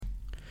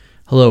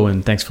Hello,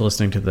 and thanks for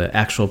listening to the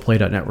Actual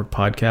Play.network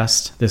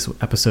podcast. This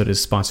episode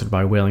is sponsored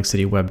by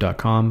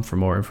WhalingCityWeb.com. For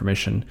more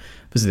information,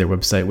 visit their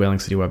website,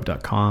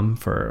 WhalingCityWeb.com,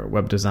 for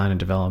web design and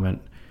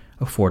development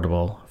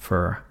affordable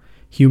for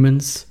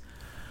humans.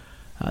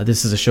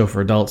 This is a show for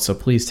adults, so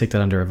please take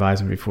that under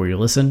advisement before you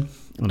listen.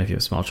 And if you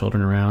have small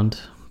children around,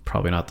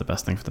 probably not the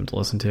best thing for them to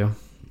listen to.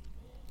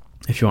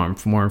 If you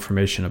want more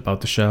information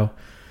about the show,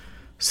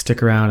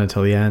 stick around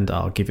until the end.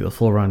 I'll give you the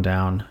full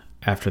rundown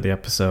after the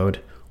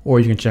episode. Or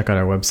you can check out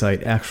our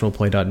website,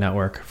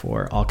 actualplay.network,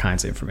 for all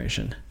kinds of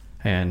information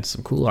and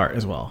some cool art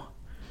as well.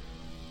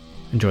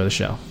 Enjoy the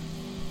show.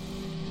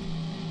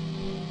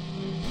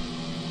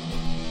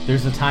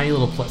 There's a tiny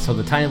little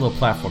the tiny little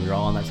platform. You're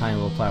all on that tiny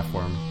little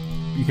platform.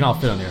 You can all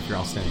fit on there if you're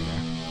all standing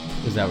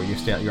there. Is that what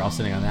you're all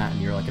sitting on that, and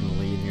you're like in the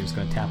lead, and you're just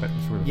going to tap it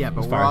sort of? Yeah,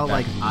 but we're all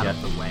like out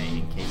of the way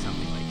in case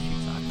something like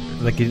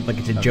shoots out. Like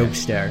it's a joke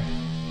stare.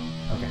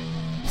 Okay.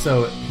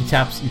 So you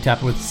tap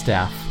it with the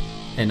staff,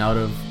 and out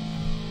of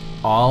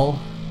all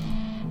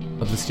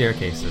of the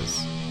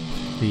staircases,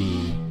 the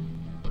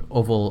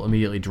oval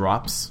immediately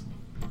drops.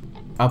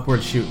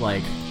 Upward shoot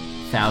like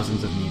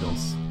thousands of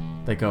needles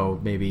that go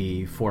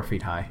maybe 4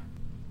 feet high,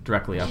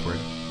 directly upward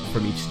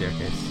from each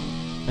staircase,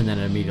 and then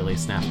it immediately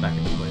snaps back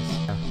into place.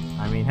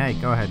 I mean, hey,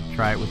 go ahead,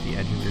 try it with the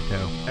edge of your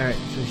toe. All right,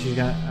 so she's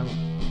gonna.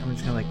 I'm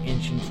just gonna like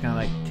inch and just gonna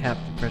like tap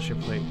the pressure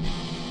plate,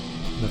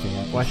 Nothing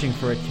happens. watching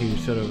for it to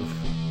sort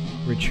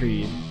of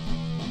retreat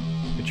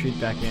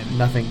back in.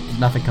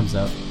 Nothing comes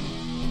out.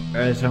 All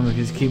right, so I'm gonna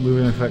just keep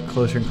moving my foot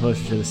closer and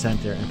closer to the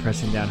center and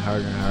pressing down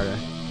harder and harder.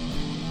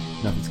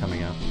 Nothing's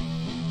coming out.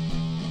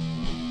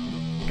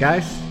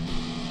 Guys,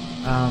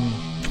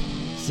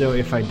 so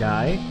if I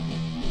die,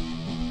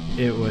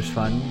 it was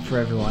fun for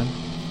everyone.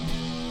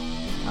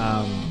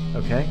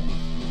 Okay.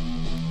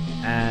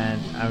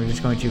 And I'm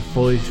just going to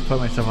fully put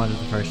myself onto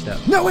the first step.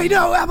 No, wait,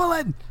 no,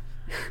 Evelyn!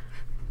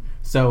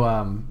 So,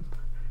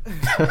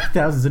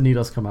 thousands of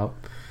needles come out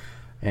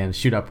and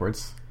shoot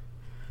upwards,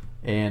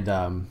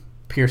 and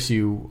pierce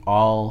you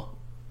all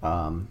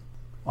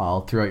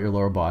throughout your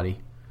lower body,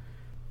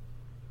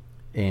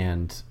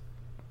 and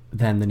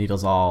then the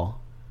needles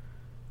all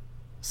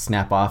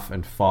snap off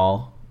and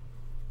fall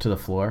to the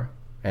floor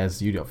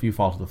as you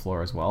fall to the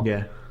floor as well.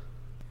 Yeah.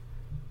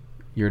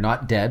 You're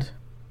not dead,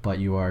 but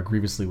you are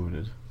grievously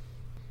wounded.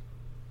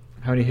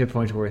 How many hit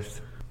points worth?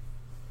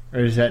 Or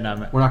is that not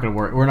matter? We're not going to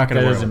worry. We're not going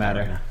to That worry. doesn't about that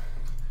matter. right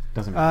now.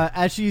 Doesn't matter.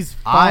 As she's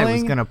I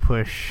falling, was gonna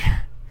push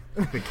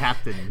the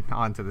captain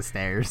onto the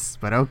stairs,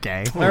 but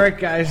okay. All right,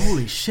 guys.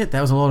 Holy shit!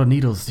 That was a lot of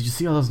needles. Did you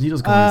see all those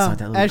needles going inside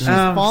that little as she's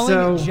gun?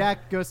 falling, so-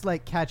 Jack goes to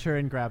like catch her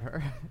and grab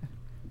her.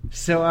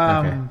 So,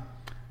 Okay.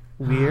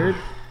 weird.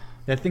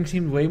 That thing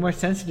seemed way more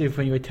sensitive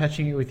when you were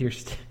touching it with your...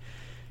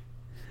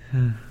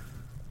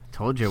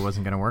 Told you it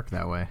wasn't gonna work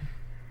that way.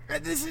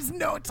 This is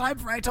no time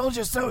for I told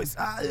you so.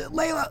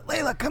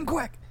 Layla, come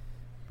quick.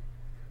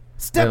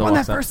 Step Layla on that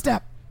walks up. first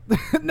step.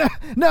 no,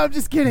 I'm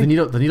just kidding.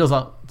 The needles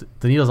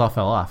all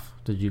fell off.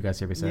 Did you guys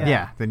hear me say that?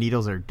 Yeah, the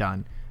needles are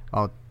done.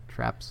 All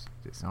traps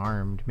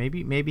disarmed.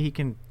 Maybe he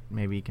can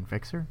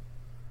fix her.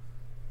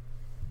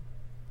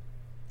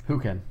 Who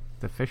can?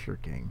 The Fisher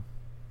King.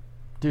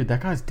 Dude,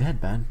 that guy's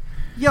dead, man.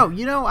 Yo,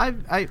 you know I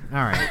all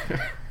right.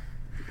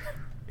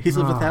 He's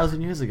lived Oh.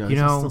 1,000 years ago. You He's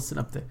know, still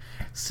sitting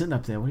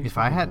up there. What are you If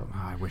I talking had, about?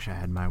 I wish I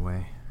had my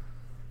way.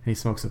 He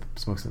smokes him,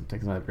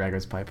 takes another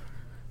Gregor's pipe.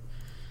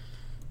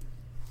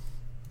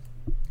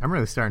 I'm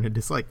really starting to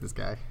dislike this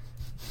guy.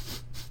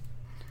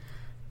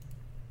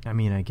 I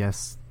mean, I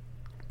guess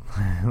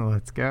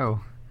let's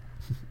go.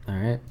 All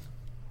right.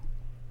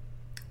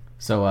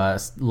 So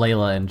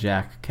Layla and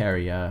Jack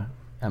carry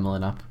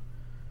Emmeline up.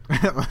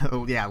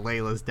 Yeah,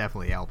 Layla's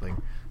definitely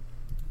helping.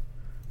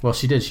 Well,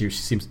 she did. She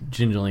seems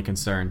genuinely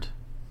concerned.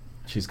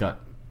 She's got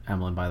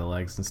Emmeline by the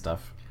legs and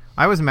stuff.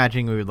 I was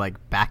imagining we would like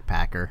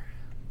backpack her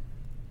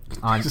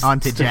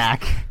onto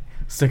Jack.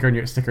 Stick her in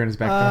his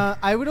backpack.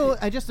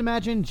 I just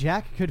imagine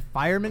Jack could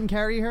fireman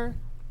carry her.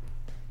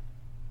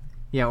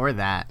 Yeah, or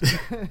that.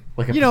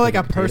 like a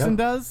potato? person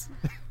does.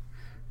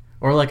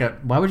 Or like a.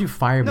 Why would you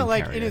fireman? No,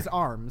 like carry in her? his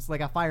arms,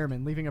 like a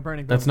fireman leaving a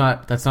burning. That's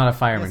building. not a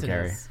fireman Yes, it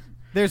carry. is.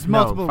 There's No,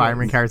 multiple.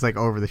 fireman ways. carries like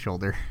over the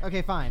shoulder.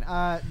 Okay, fine.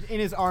 In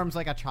his arms,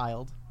 like a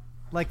child,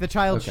 like the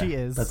child Okay, she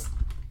is. That's...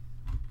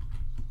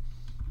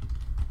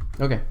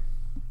 Okay.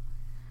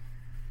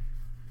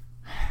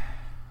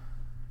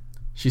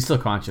 She's still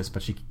conscious,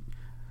 but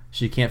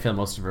she can't feel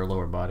most of her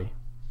lower body.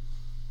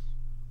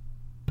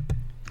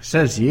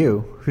 Says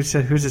you. Who's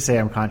to say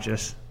I'm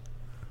conscious?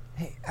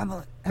 Hey,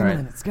 Emmeline, right.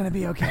 it's gonna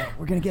be okay.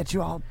 We're gonna get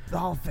you all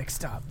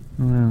fixed up.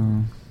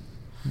 No.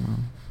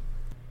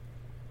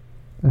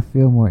 I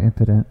feel more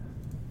impotent.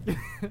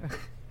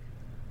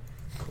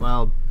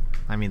 Well,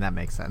 I mean that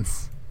makes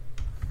sense.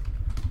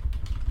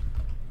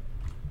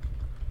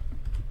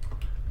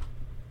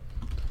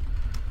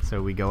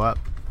 So we go up.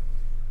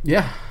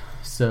 Yeah.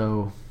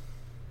 So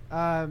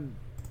I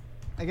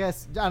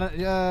guess. I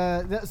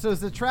don't, so is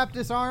the trap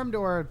disarmed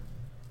or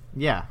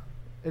Yeah,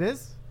 it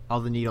is? all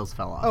the needles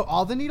fell off. Oh,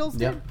 all the needles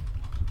did? Yep.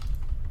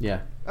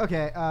 Yeah.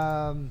 Okay.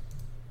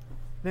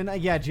 Then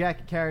yeah,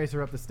 Jack carries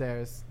her up the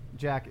stairs.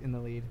 Jack in the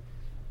lead,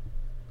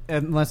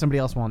 unless somebody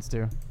else wants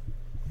to.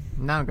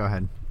 No, go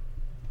ahead.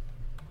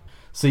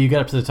 So you get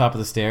up to the top of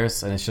the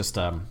stairs, and it's just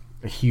a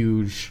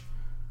huge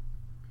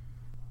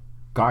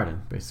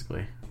garden,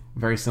 basically,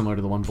 very similar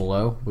to the one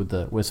below, with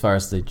as far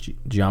as the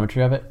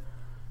geometry of it,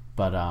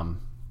 but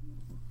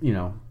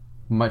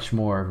much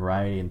more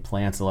variety in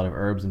plants, a lot of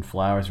herbs and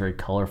flowers, very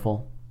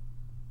colorful.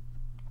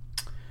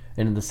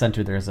 And in the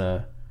center, there's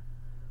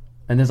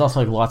also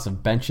like lots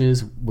of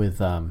benches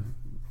with a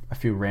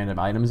few random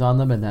items on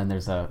them, and then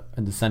there's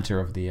in the center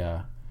of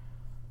the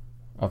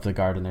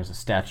garden, there's a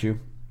statue,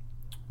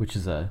 which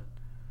is a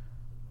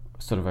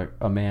sort of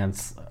a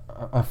man's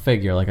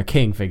figure, like a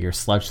king figure,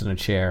 slouched in a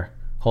chair,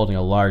 holding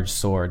a large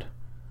sword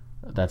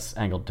that's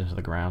angled into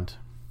the ground.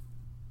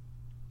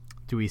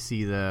 Do we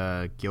see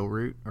the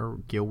gillroot or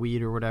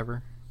gillweed or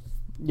whatever?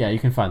 Yeah, you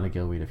can find the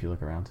gillweed if you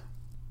look around.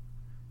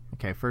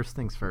 Okay, first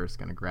things first.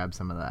 Gonna grab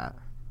some of that.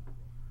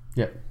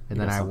 Yep. And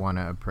then I want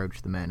to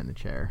approach the man in the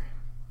chair.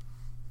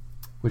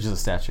 Which is a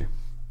statue.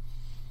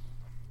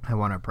 I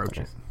want to approach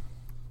it.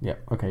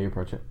 Yep. Okay, you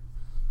approach it.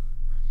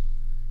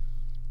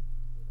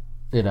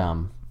 It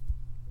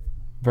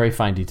very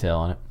fine detail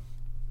on it.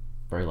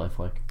 Very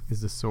lifelike. Is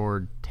the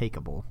sword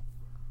takeable?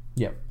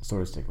 Yep,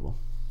 sword is takeable.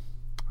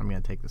 I'm gonna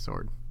take the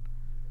sword.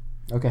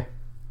 Okay.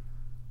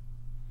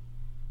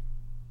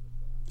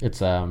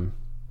 It's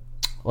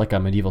like a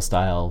medieval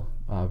style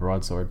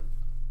broadsword.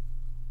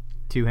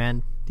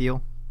 2-hand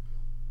deal?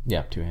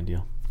 Yeah, 2-hand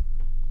deal.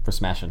 For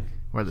smashing.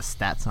 What are the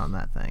stats on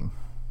that thing?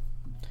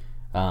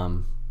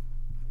 I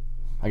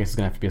guess it's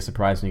gonna have to be a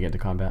surprise when you get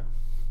into combat.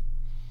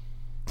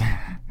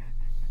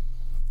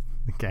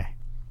 Okay.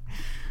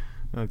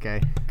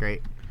 Okay,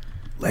 great.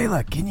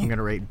 Layla, can I'm you...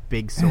 gonna rate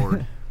big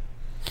sword.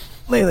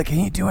 Layla, can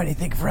you do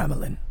anything for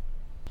Emmeline?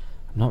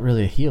 I'm not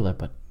really a healer,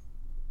 but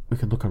we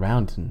could look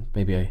around and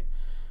maybe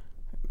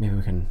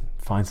we can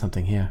find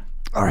something here.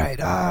 All right,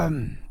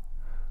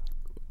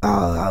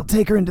 I'll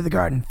take her into the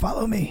garden.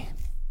 Follow me.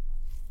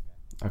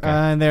 Okay.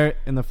 And they're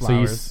in the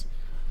flowers.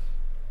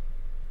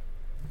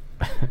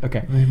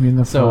 Okay. Leave me in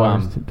the So,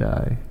 flowers to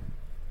die.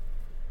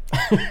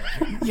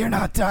 You're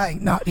not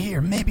dying. Not here.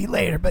 Maybe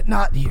later, but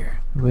not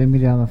here. Lay me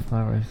down the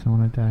flowers. I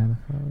want to die in the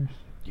flowers.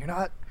 You're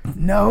not...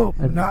 No,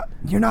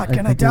 you're not I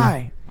gonna think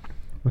die.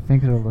 I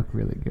think it'll look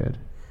really good.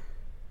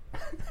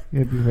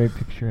 It'll be very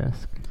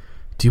picturesque.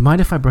 Do you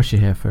mind if I brush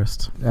your hair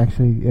first?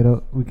 Actually,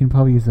 we can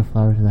probably use the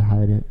flowers to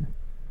hide it.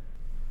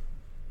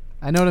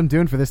 I know what I'm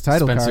doing for this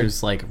title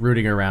Spencer's like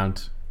rooting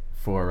around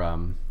for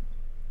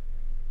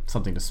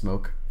something to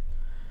smoke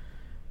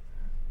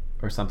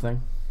or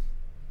something.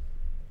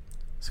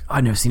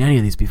 I've never seen any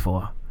of these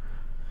before.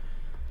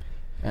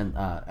 And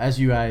as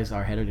you guys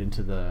are headed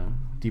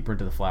deeper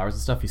into the flowers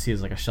and stuff, you see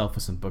there's like a shelf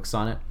with some books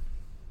on it,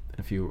 and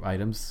a few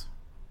items.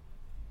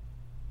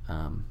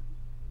 And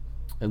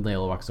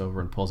Layla walks over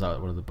and pulls out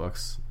one of the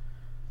books.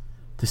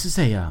 This is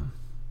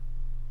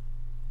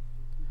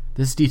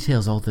this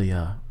details all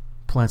the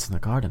plants in the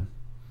garden.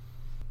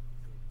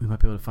 We might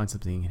be able to find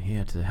something in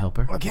here to help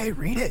her. Okay,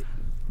 read it.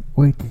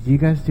 Wait, did you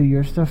guys do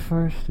your stuff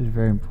first? It's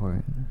very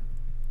important.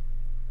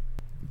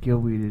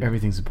 Gillweed.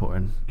 Everything's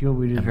important.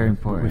 Gillweed is very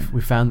important.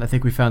 I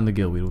think we found the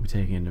gillweed. We'll be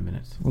taking it in a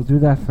minute. We'll do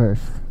that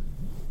first.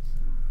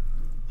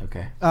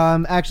 Okay.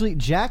 Actually,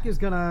 Jack is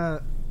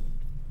gonna...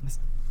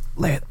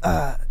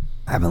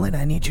 Emmeline,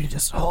 I need you to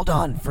just hold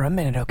on for a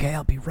minute, okay?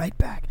 I'll be right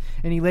back.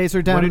 And he lays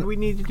her down. What did we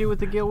need to do with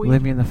the gillweed? Lay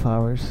me in the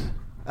flowers.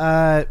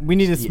 We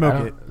need to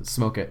smoke it.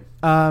 Smoke it.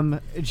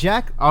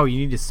 Jack... Oh, you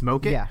need to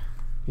smoke it? Yeah.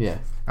 Yeah.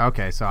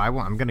 Okay, so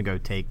I'm gonna go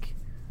take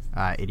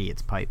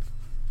Idiot's pipe.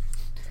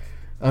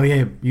 Oh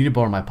yeah, you did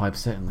borrow my pipe,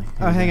 certainly.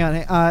 Oh, hang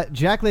on.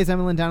 Jack lays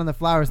Emmeline down on the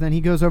flowers, and then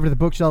he goes over to the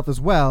bookshelf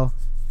as well,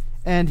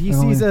 and he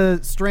sees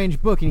a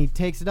strange book, and he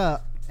takes it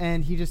up,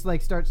 and he just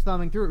like starts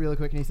thumbing through it really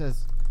quick, and he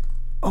says,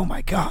 Oh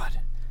my God.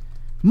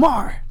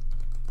 Mar,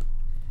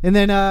 and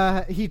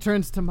then he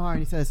turns to Mar and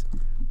he says,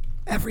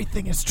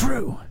 everything is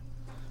true.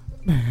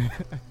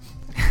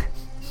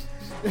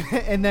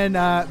 and then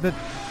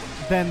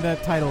the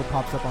title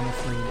pops up on the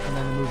screen, and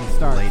then the movie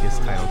starts.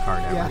 Latest title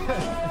card ever. Yeah.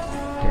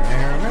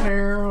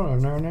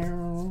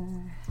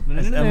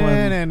 As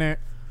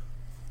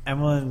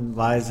Emmeline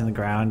lies in the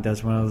ground,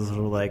 does one of those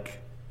little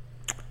like,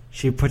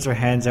 she puts her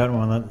hands out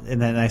in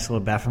that nice little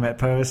Baphomet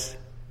pose.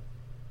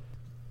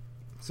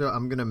 So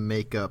I'm gonna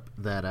make up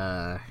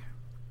that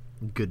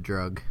good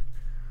drug,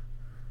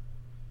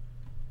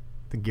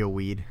 the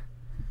gillweed,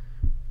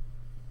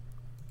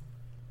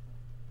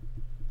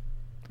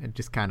 and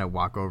just kind of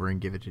walk over and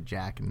give it to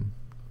Jack, and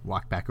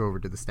walk back over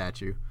to the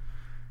statue,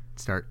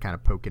 start kind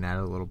of poking at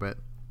it a little bit.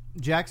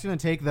 Jack's gonna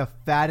take the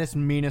fattest,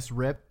 meanest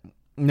rip,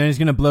 and then he's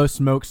gonna blow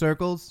smoke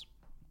circles.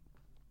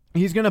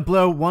 He's gonna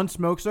blow one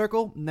smoke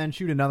circle and then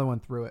shoot another one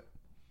through it.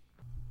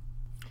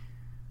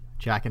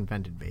 Jack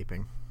invented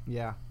vaping.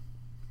 Yeah.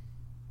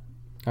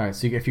 All right,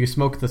 so if you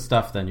smoke the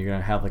stuff, then you're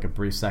gonna have like a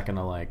brief second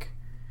of like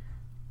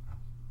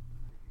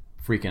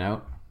freaking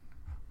out,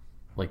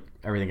 like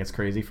everything gets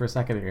crazy for a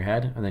second in your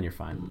head, and then you're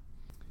fine.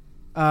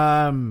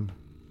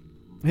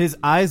 his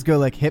eyes go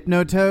like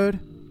Hypnotoad,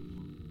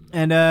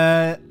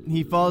 and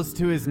he falls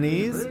to his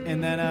knees,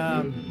 and then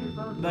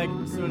like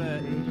sort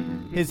of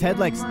his head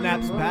like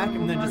snaps back,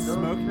 and then just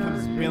smoke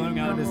comes spilling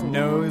out of his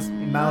nose,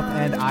 mouth,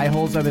 and eye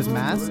holes of his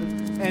mask.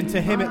 And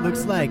to him, it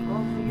looks like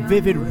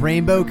vivid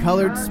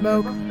rainbow-colored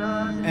smoke,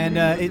 and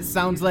it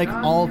sounds like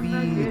all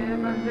the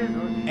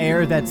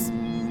air that's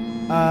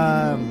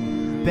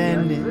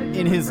been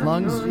in his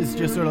lungs is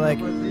just sort of like,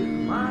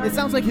 it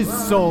sounds like his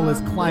soul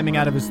is climbing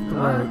out of his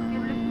throat,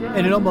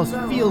 and it almost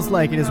feels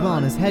like it as well.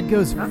 And his head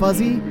goes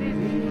fuzzy,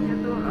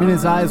 and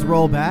his eyes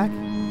roll back,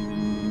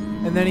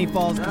 and then he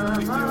falls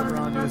completely over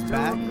onto his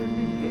back,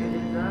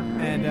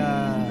 and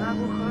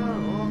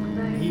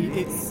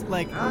it's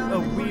like a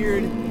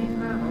weird,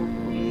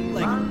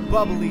 like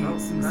bubbly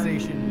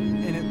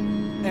sensation,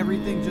 and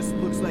everything just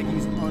looks like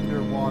he's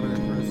underwater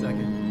for a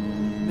second.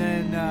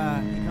 And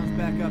then he comes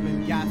back up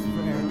and gasps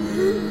for air,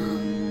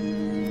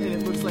 and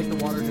it looks like the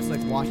water just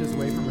like washes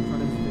away from in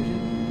front of his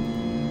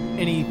vision.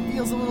 And he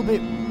feels a little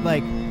bit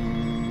like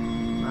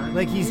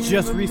he's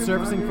just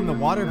resurfacing from the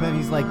water, but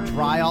he's like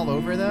dry all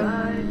over though.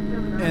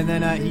 And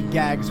then he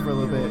gags for a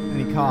little bit,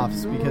 and he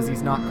coughs because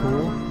he's not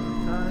cool.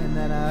 And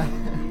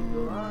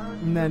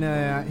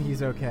then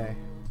he's okay.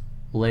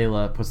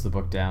 Layla puts the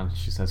book down.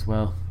 She says,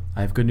 well,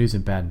 I have good news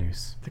and bad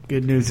news. The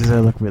good news is I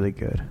look really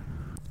good.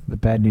 The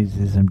bad news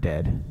is I'm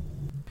dead.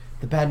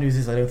 The bad news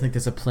is I don't think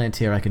there's a plant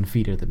here I can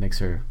feed her that makes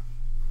her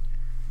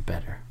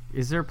better.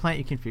 Is there a plant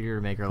you can feed her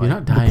to make her You're like...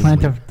 not dying.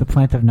 The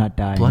plant of not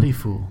dying. Bloody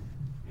fool.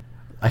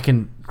 I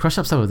can crush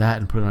up some of that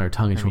and put it on her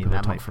tongue, and she won't be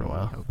able to talk might for a be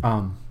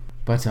while.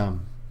 But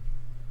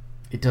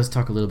it does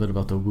talk a little bit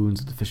about the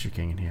wounds of the Fisher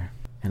King in here.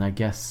 And I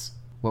guess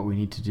what we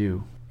need to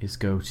do is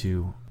go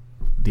to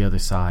the other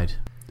side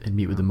and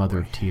meet with the Mother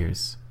of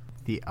Tears.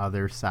 The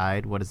other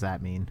side? What does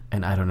that mean?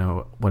 And I don't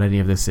know what any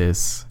of this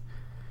is.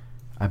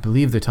 I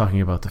believe they're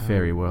talking about the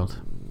fairy world.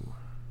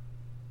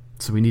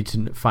 So we need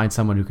to find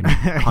someone who can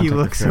contact He the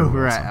looks fairy over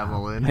world at somehow.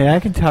 Evelyn. Hey, I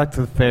can talk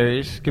to the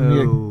fairies. Give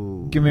me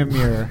a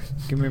mirror.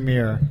 Give me a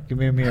mirror. Give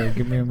me a mirror.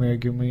 Give me a mirror.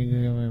 Give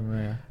me a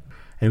mirror.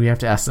 And we have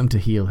to ask them to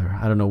heal her.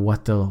 I don't know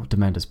what they'll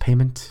demand as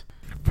payment.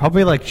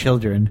 Probably like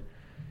children.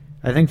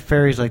 I think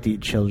fairies like to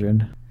eat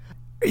children.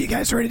 Are you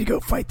guys ready to go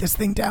fight this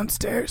thing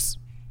downstairs?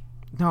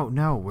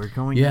 No, we're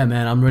going... Yeah,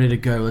 man, I'm ready to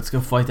go. Let's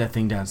go fight that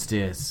thing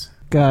downstairs.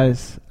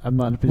 Guys, I'm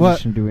not in a position What?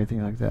 to do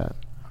anything like that.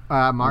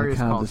 Marius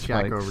Count calls the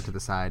Jack spikes. over to the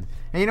side.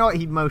 And you know what?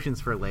 He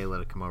motions for Layla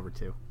to come over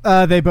too.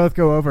 They both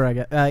go over. I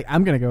guess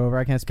I'm gonna go over.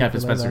 I can't speak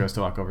Captain for Spencer Layla. goes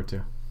to walk over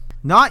too.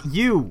 Not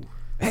you!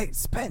 Hey,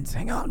 Spence,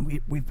 hang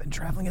on. We've been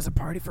traveling as a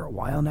party for a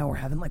while now. We're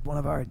having like one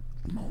of our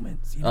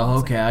moments. You know, Oh,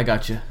 it's okay, like, I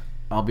got you.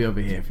 I'll be over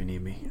here if you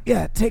need me.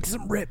 yeah, take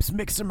some rips,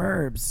 mix some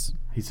herbs.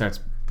 He starts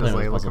Does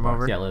playing with the Layla puzzle come box.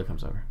 over? Yeah, Layla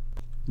comes over.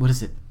 What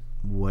is it?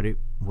 What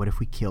if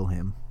we kill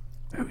him?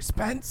 Who,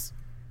 Spence?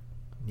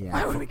 Yeah.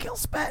 Why would we kill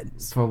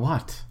Spence? For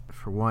what?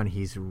 For one,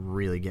 he's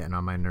really getting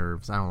on my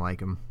nerves. I don't like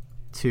him.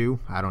 2,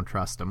 I don't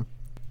trust him.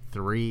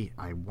 3,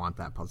 I want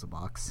that puzzle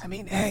box. I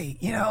mean, hey,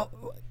 you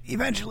know,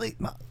 eventually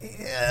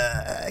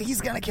he's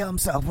gonna kill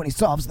himself when he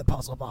solves the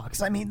puzzle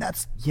box. I mean,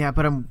 that's... Yeah,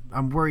 but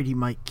I'm worried he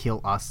might kill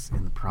us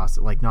in the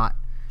process. Like, not...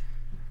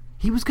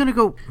 He was gonna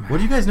go... What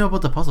do you guys know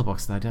about the puzzle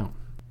box that I don't?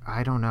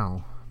 I don't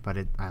know, but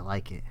I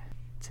like it.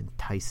 It's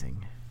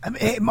enticing. I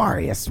mean, hey,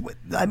 Marius,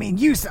 I mean,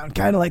 you sound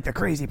kind of like the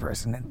crazy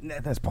person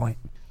at this point.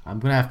 I'm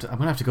gonna have to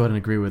go ahead and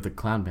agree with the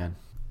clown man.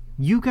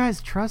 You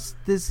guys trust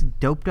this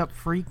doped up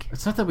freak?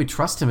 It's not that we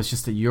trust him. It's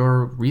just that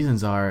your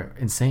reasons are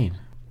insane.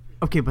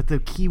 Okay, but the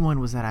key one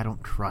was that I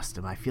don't trust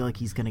him. I feel like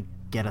he's gonna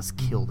get us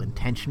killed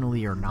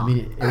intentionally or not. I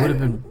mean, it would have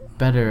been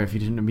better if you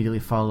didn't immediately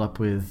follow up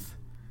with,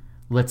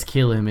 "Let's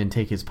kill him and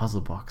take his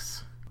puzzle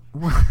box."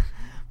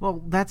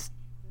 Well, that's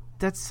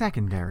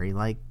secondary.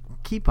 Like,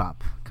 keep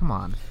up. Come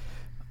on.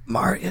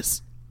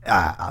 Marius,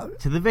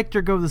 To the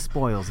victor go the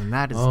spoils, and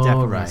that is Oh,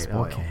 definitely a right.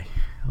 spoil.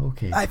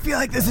 Okay. I feel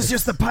like this is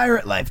just the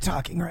pirate life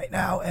talking right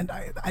now, and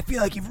I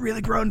feel like you've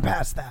really grown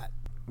past that.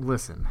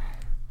 Listen,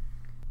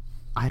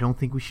 I don't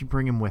think we should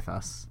bring him with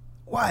us.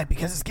 Why?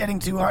 Because it's getting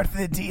too hard for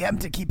the DM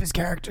to keep his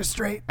character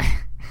straight?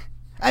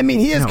 I mean,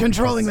 he is No,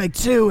 controlling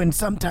because- like 2 and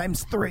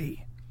sometimes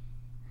 3.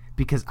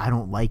 Because I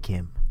don't like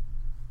him.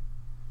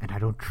 And I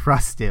don't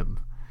trust him.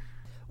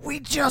 We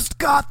just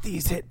got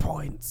these hit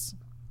points.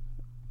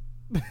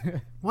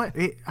 What?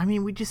 I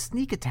mean, we just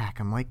sneak attack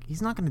him. Like,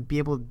 he's not going to be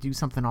able to do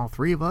something all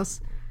 3 of us.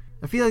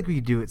 I feel like we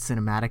could do it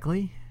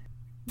cinematically.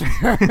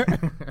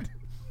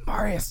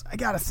 Marius, I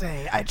gotta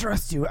say, I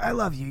trust you. I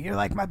love you. You're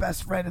like my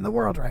best friend in the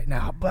world right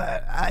now.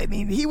 But I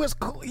mean, he was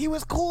cool. He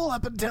was cool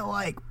up until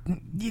like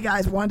you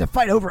guys wanted to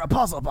fight over a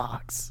puzzle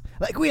box.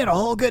 Like we had a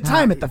whole good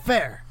time at the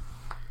fair.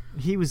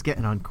 He was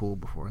getting uncool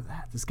before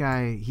that. This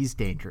guy, he's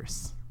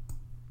dangerous.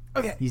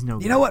 Okay, He's no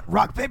You good. know what?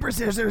 Rock paper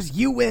scissors.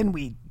 You win.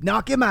 We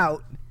knock him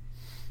out.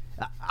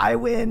 I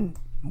win.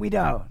 We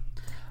don't.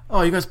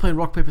 Oh, you guys playing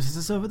rock paper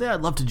scissors over there?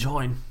 I'd love to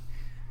join.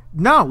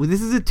 No,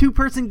 this is a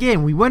 2-person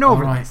game. We went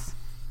over All right. this.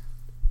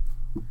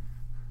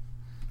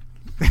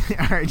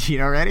 All right,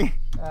 Gino, ready?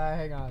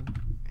 Hang on.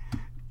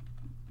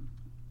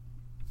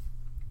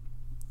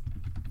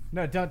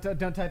 No, don't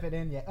type it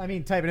in yet. I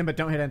mean, type it in, but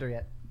don't hit enter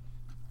yet.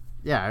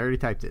 Yeah, I already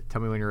typed it.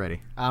 Tell me when you're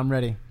ready. I'm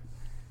ready.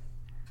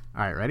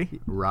 All right, ready?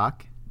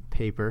 Rock,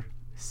 paper,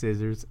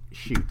 scissors,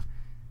 shoot.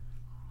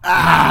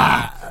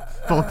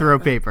 Full throw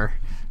paper.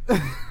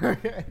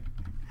 Okay.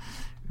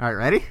 All right,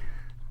 ready?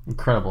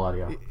 Incredible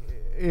audio.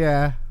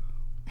 Yeah.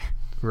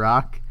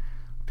 Rock,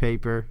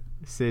 paper,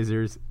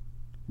 scissors.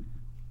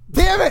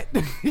 Damn it!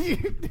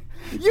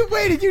 You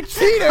waited. You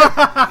cheated.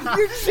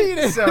 You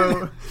cheated.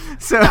 So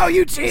No,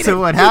 you cheated. So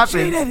what You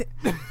happens?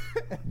 cheated.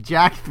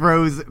 Jack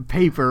throws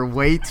paper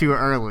way too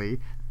early,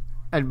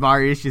 and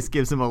Marius just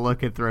gives him a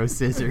look and throws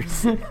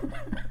scissors.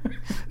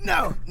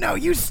 No,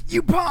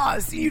 you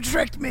paused. You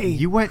tricked me.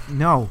 You went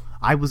no.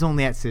 I was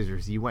only at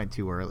scissors. You went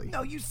too early.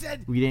 No, you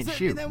said We didn't and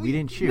shoot. then We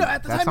didn't shoot. No,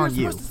 at the That's time on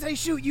you you. were supposed to say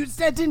shoot. You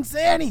said didn't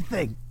say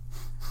anything.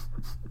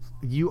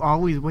 You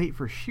always wait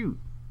for shoot.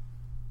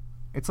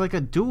 It's like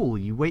a duel.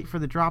 You wait for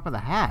the drop of the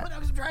But hat. I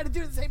was trying to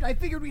do it at the same time. I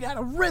figured we'd had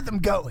a rhythm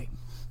going.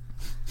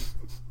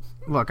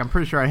 Look, I'm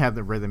pretty sure I have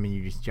the rhythm, and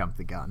you just jumped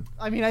the gun.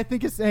 I mean, I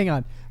think it's. Hang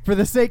on. For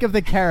the sake of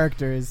the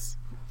characters,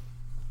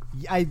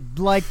 I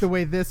like the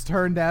way this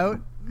turned out,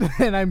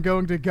 and I'm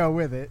going to go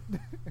with it.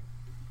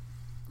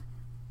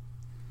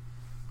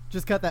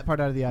 Just cut that part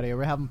out of the audio.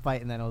 We'll have them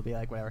fight, and then it'll be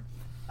like whatever.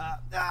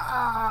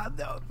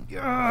 No,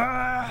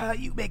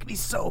 you make me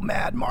so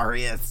mad,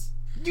 Marius.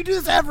 You do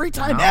this every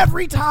time. No.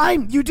 Every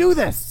time you do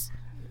this.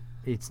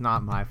 It's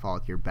not my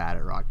fault. You're bad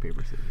at rock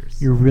paper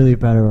scissors. You're really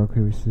bad at rock,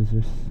 paper,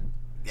 scissors.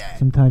 Yeah.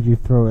 Sometimes you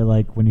throw it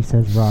like when he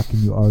says rock and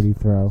you already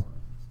throw.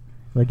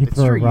 Like you It's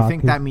throw true. a You rock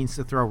think that means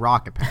to throw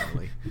rock,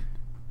 apparently.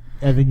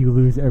 and then you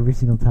lose every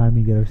single time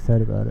you get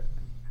upset about it.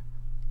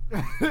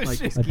 Like,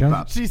 just I keep don't-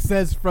 up. She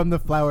says from the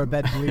flower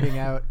bed bleeding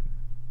out.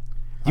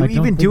 You I don't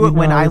even think do he it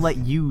when I knows. let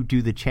you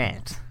do the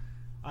chant.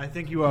 I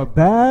think you are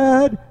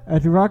bad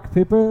at rock,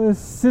 paper,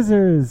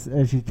 scissors.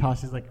 And she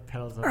tosses like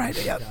petals up. All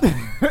right. Yeah.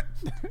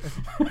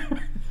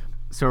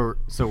 So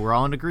we're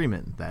all in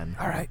agreement then.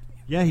 All right.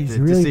 Yeah, he's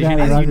The really decision bad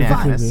at is rock, paper,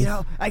 unanimous. scissors. You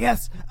know, I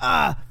guess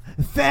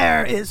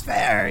fair is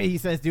fair. He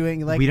says,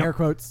 doing like We don't- air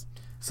quotes.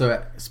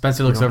 So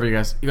Spencer looks over at you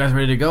guys. You guys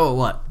ready to go or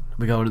what?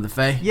 We go to the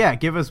Fae? Yeah,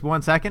 give us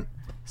 1 second,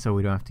 so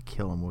we don't have to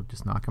kill him. We'll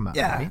just knock him out.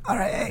 Yeah. right? All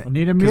right. Hey. I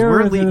need a 'Cause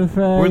mirror.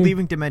 we're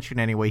leaving Dimension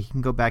anyway. He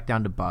can go back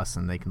down to bus,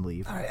 and they can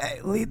leave. All right.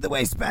 Hey, lead the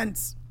way,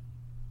 Spence.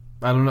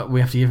 I don't know.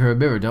 We have to give her a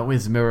mirror, don't we?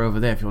 There's a mirror over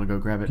there if you want to go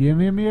grab it. Give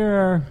me a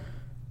mirror.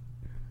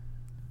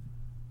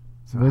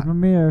 So Where's my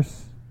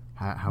mirrors?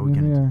 how are we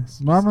Give me a gonna do mirror.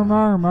 this? Mar,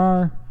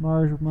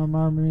 Just,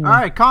 mirror. all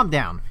right, calm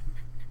down.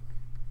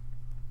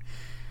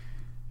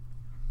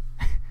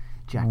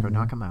 Jack, go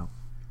knock him out.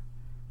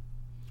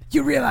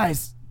 You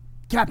realize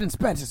Captain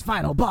Spence is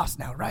final boss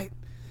now, right?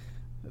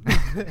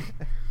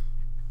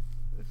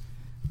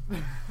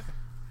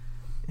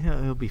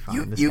 He'll be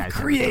fine. This You guy's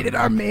never created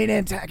coming our back. main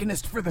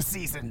antagonist for the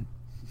season.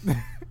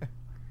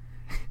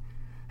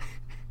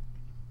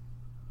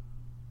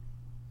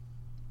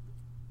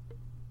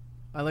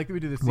 I like that we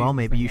do this. Well,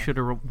 maybe you should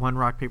have won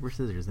rock paper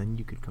scissors. Then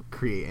you could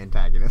create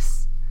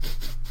antagonists.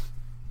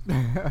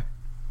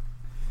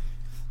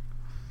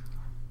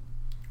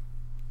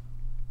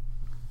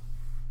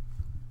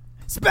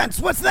 Spence,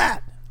 what's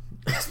that?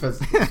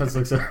 Spence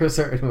looks over a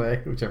certain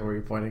way, whichever way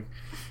you're pointing.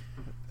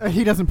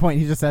 He doesn't point.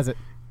 He just says it.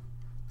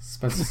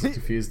 Spence is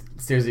confused,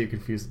 stares at you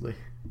confusedly.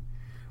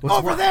 What's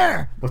Over what?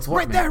 there. What's what,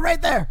 Right man? there.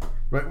 Right there.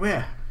 Right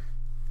where?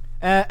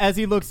 As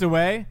he looks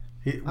away,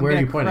 Where are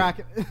you pointing?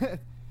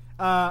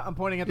 I'm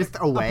pointing at Just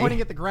the, away? I'm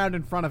pointing at the ground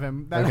in front of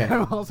him that Okay.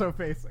 I'm also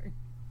facing.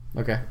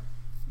 Okay.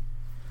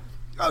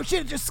 Oh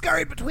shit! It just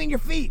scurried between your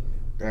feet.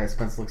 Alright,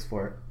 Spence looks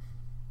for it.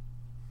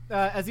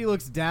 As he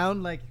looks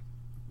down, like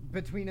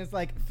between his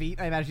like feet,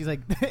 I imagine he's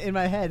like in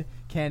my head,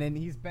 Canon.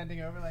 He's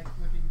bending over, like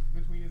looking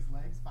between his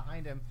legs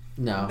behind him.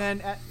 No.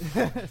 And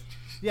then,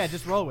 yeah,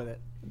 just roll with it.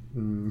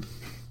 Mm.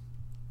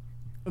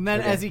 And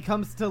then Okay. as he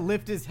comes to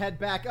lift his head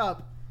back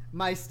up,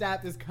 my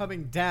staff is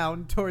coming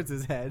down towards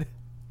his head.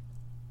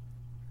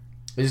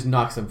 It just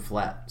knocks him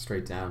flat,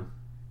 straight down.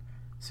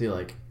 So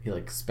he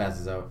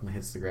spazzes out and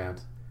hits the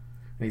ground.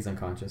 And he's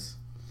unconscious.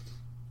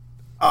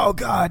 Oh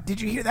god!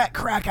 Did you hear that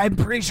crack? I'm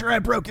pretty sure I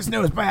broke his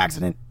nose by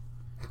accident.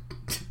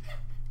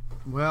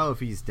 Well, if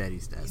he's dead,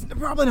 he's dead. He's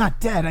probably not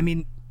dead. I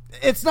mean,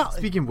 it's not.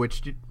 Speaking of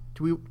which, do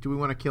we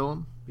want to kill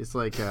him? It's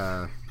like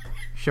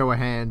show of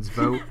hands,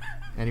 vote.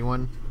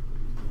 Anyone?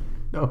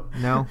 No.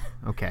 No?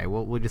 Okay,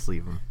 well, we'll just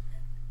leave him.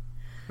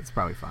 That's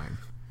probably fine.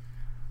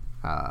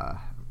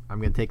 I'm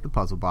going to take the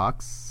puzzle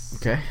box.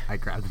 Okay. I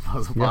grabbed the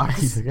puzzle Yeah,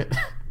 he box. took it.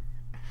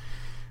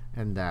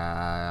 And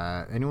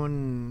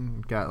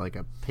anyone got like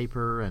a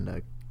paper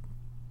and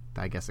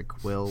I guess a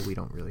quill? We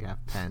don't really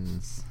have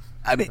pens.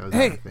 I mean, Those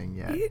hey, aren't a thing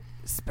yet.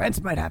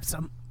 Spence might have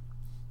some.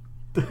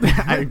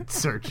 I'd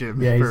search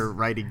him Yeah, for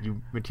writing you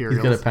He's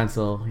materials. got a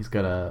pencil. He's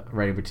got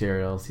writing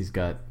materials. He's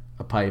got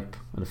a pipe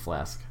and a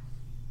flask.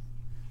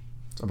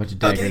 A bunch of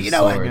daggers, Okay, you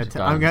know what? swords,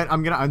 I'm guns.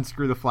 gonna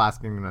unscrew the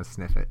flask and I'm gonna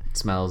sniff it. It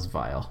smells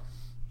vile.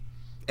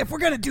 If we're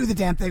gonna do the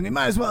damn thing, we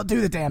might as well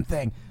do the damn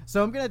thing.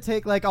 So I'm gonna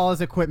take like all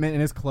his equipment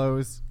and his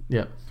clothes.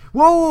 Yep.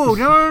 Whoa!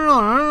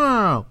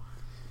 No!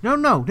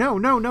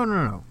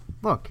 No.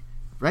 Look,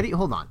 ready?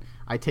 Hold on.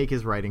 I take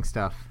his writing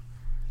stuff.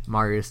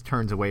 Marius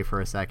turns away for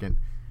a second,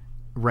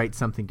 writes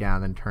something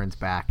down, then turns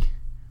back.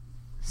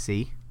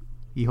 See?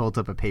 He holds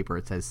up a paper.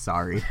 It says,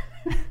 sorry.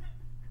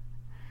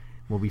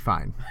 We'll be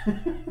fine.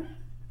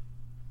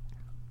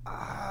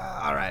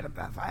 All right,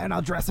 I'm fine.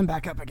 I'll dress him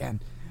back up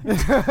again.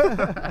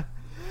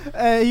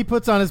 He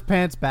puts on his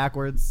pants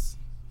backwards.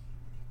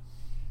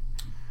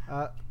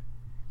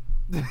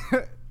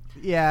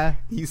 Yeah.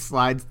 He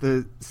slides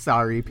the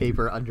sorry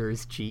paper under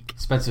his cheek.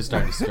 Spencer's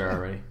starting to stir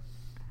already.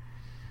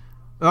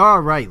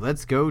 All right,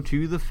 let's go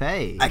to the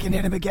Fae. I can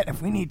hit him again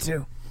if we need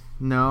to.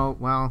 No,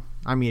 well,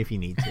 I mean, if you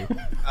need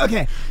to.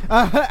 Okay.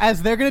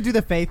 As they're gonna do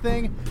the Fae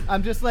thing,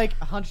 I'm just like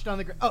hunched on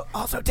the ground. Oh,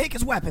 also take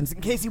his weapons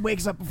in case he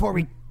wakes up before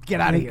we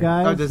get out of Hey here.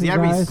 guys, Oh, does he hey have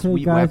any guys, hey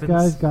sweet guys,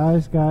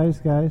 weapons?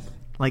 guys.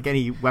 Like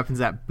any weapons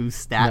that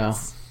boost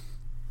stats?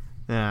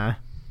 No.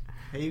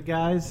 Hey, you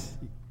guys.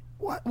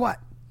 What?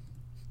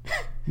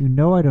 You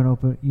know I can't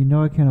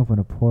open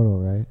a portal,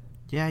 right?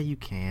 Yeah, you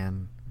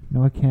can.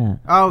 No, I can't.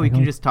 Oh, I we can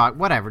can- just talk.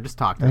 Whatever, just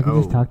talk to I can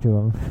just talk to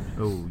him.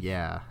 Oh,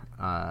 yeah.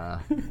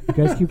 You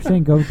guys keep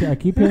saying go to... I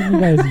keep hearing you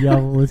guys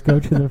yell, let's go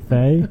to the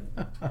Fae.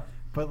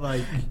 But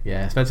like,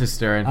 Yeah, Spencer's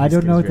stirring. I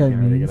don't know what that He's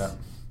ready to means. get up.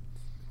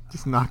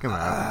 Just knock him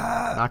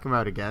out. Knock him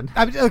out again.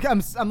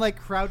 I'm like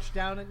crouched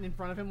down in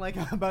front of him, like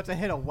I'm about to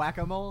hit a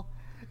whack-a-mole.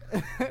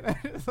 I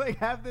just like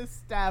have this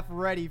staff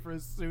ready for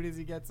as soon as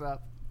he gets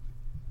up.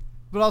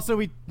 But also,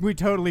 we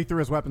totally threw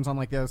his weapons on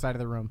like the other side of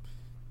the room,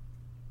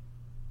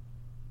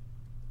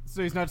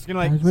 so he's not just gonna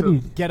like Guys, what do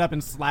you- get up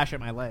and slash at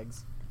my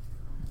legs.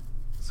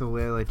 So,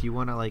 Layla, do you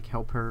want to, like,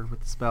 help her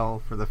with the spell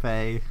for the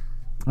Fae?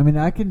 I mean,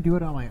 I can do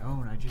it on my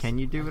own. I just... Can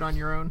you do it on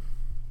your own?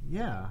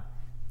 Yeah.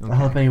 I'll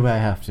help any way I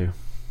have to.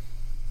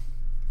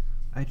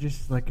 I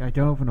just, like, I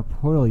don't open a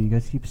portal. You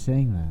guys keep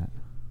saying that.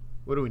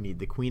 What do we need?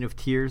 The Queen of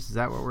Tears? Is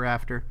that what we're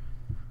after?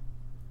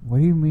 What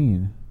do you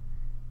mean?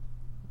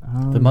 I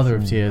don't The Mother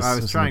of understand. Tears. I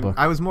was was in the trying. book.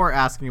 I was more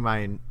asking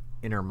my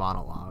inner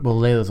monologue. Well,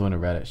 Layla's the one who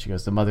read it. She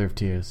goes, "The Mother of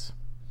Tears."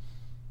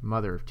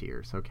 Mother of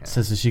Tears. Okay.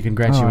 Says that she can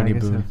grant you Oh, I any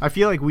guess boon. I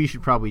feel like we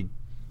should probably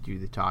do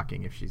the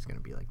talking if she's going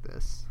to be like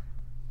this.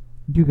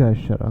 You guys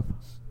shut up.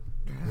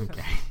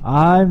 Okay.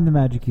 I'm the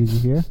magic user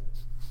here.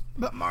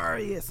 But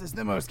Marius is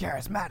the most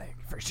charismatic,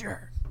 for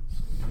sure.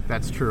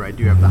 That's true. I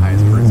do have the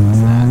highest charisma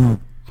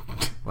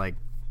stat. Like,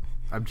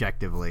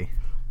 objectively,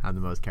 I'm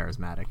the most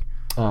charismatic.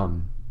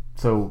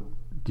 So,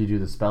 do you do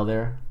the spell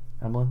there,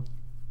 Emlyn?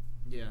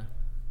 Yeah. Mm-hmm.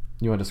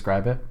 You want to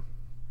describe it?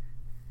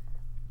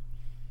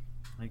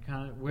 I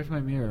kind of... Where's my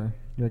mirror?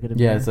 Do I get a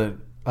Yeah, mirror? it's a.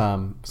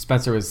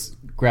 Spencer was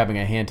grabbing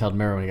a handheld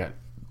mirror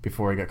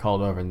before he got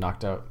called over and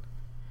knocked out.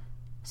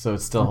 So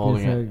it's still Okay,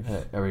 holding so-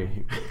 it.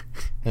 And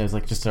it was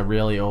like just a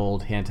really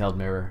old handheld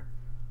mirror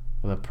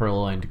with a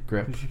purloined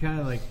grip. She kind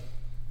of like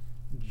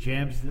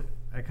jams.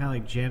 I kind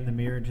of like jam the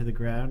mirror into the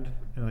ground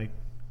and like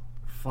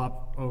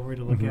flop over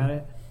to look Mhm. at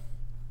it,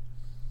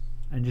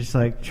 and just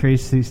like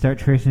start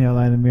tracing the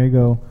outline of the mirror.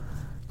 Go,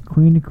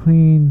 Queen to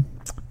queen.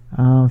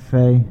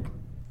 Faye.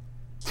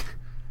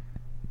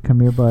 Come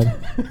here, bud.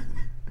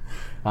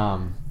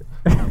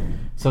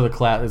 So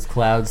there's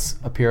clouds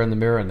appear in the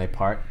mirror and they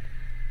part,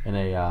 and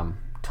a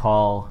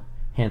tall,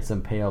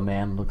 handsome, pale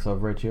man looks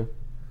over at you.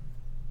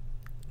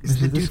 Is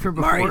the dude from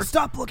before? Mari,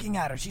 stop looking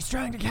at her. She's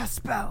trying to cast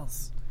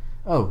spells.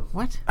 Oh,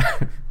 What?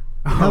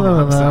 Hello,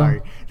 Oh, I'm hello.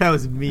 sorry. That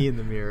was me in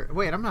the mirror.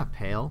 Wait, I'm not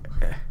pale.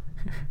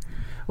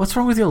 what's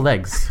wrong with your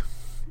legs?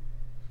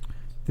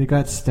 They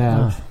got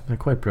stabbed. Oh, they're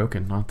quite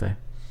broken, aren't they?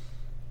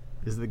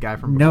 Is the guy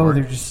from No, before?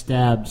 they're just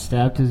stabbed.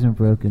 Stabbed isn't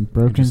broken.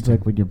 Broken's Interesting.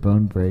 like when your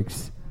bone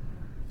breaks.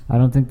 I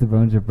don't think the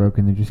bones are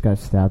broken. They just got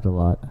stabbed a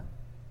lot.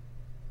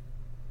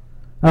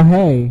 Oh,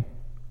 hey.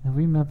 Have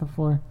we met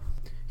before?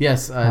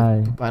 Yes,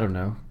 Hi. I don't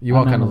know. You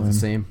all I'm kind of look the Emlyn.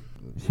 same.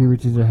 She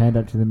reaches her hand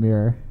up to the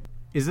mirror.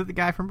 Is it the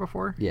guy from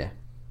before? Yeah,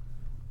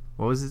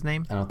 What was his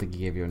name? I don't think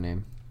he gave you a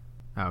name.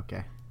 Oh,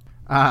 okay.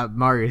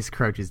 Marius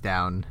crouches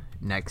down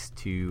next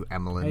to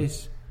Emmeline. hey,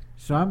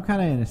 so I'm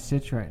kind of in a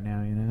sitch right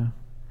now, you know.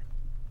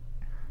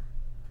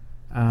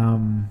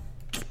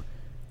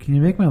 Can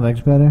you make my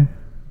legs better?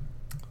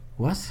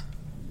 What?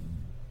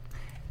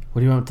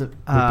 What do you want to?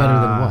 Better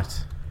than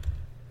what?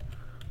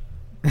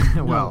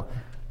 Well,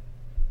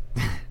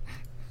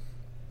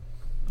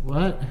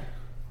 What?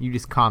 you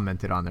just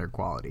commented on their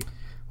quality.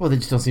 Well, they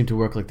just don't seem to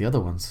work like the other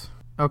ones.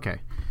 Okay.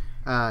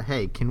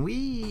 Hey, can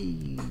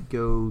we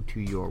go to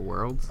your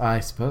world? I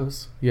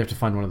suppose you have to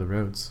find one of the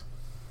roads.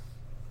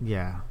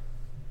 Yeah.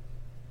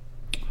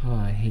 Oh,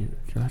 I hate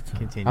Jota.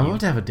 Continue. I'm about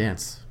to have a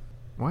dance.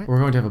 What? We're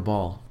going to have a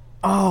ball.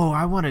 Oh,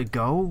 I want to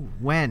go.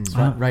 When?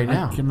 Right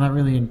now. I'm not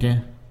really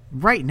in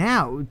Right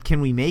now.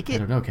 Can we make I it?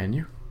 don't know. Can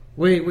you?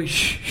 Wait,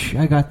 shh,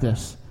 I got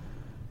this.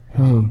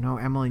 Hey, Oh, no,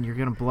 Emmeline, you're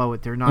going to blow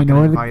it. They're not in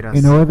going to order, invite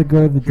us. in order to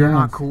go to the You're dance,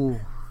 not cool.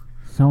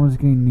 someone's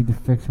going to need to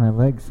fix my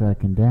legs so I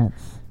can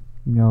dance.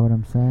 You know what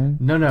I'm saying?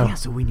 No, no. Yeah,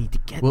 so we need to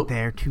get Well,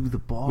 there to the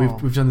ball.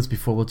 We've done this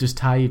before. We'll just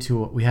tie you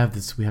to. We have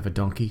a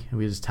donkey, and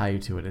we just tie you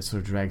to it. It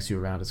sort of drags you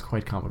around. It's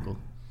quite comical.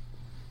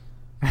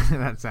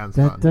 That sounds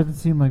That fun. doesn't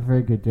seem like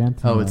very good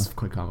dancing. Oh, though. it's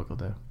quite comical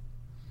though.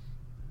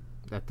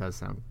 That does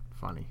sound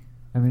funny.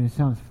 I mean, it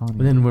sounds funny.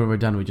 But then when we're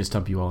done, we just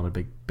dump you all in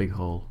a big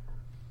hole.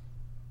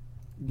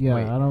 yeah,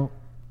 Wait. I don't.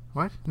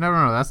 What? No,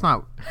 that's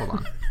not... Hold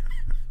on.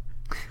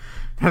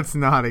 That's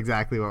not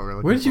exactly what we're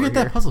looking for. Where did you get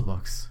here. that puzzle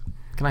box?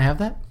 Can I have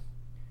that?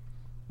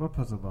 What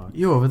puzzle box?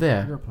 You over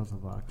there. Your puzzle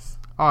box.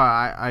 Oh,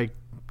 I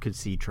could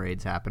see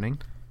trades happening.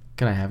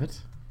 Can I have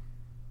it?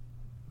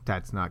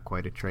 That's not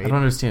quite a I trade. don't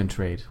understand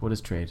trade. What is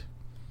trade?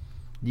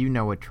 You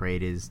know what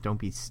trade is. Don't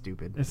be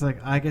stupid. It's like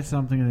I get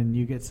something and then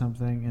you get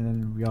something and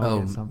then we all Oh,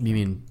 get something. you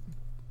mean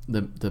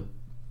the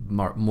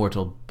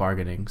mortal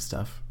bargaining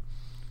stuff?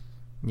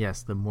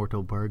 Yes, the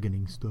mortal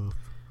bargaining stuff.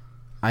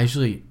 We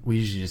usually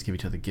just give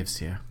each other gifts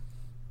here.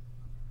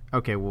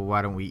 Okay, well,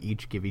 why don't we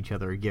each give each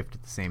other a gift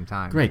at the same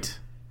time? Great.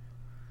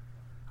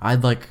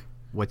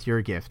 What's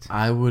your gift?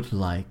 I would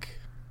like.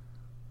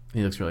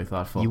 He looks really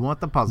thoughtful. You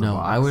want the puzzle No,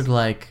 box? I would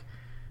like.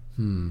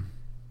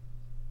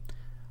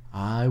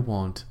 I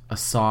want a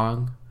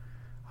song.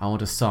 I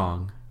want a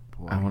song.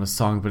 Boy. I want a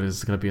song, but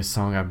it's gonna be a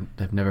song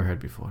I've never heard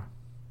before.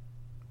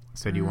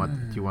 So do you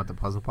want the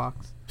puzzle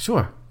box?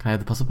 Sure. Can I have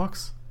the puzzle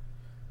box?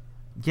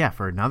 Yeah,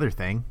 for another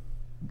thing.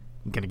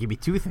 You're gonna give me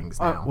two things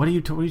now. What are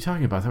you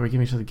talking about? I thought we were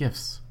giving each other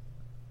gifts.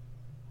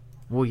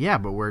 Well, yeah,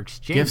 but we're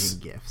exchanging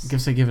gifts.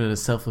 Gifts are given in a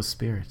selfless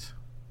spirit.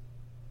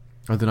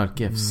 Or they're not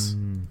gifts.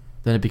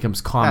 Then it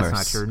becomes commerce.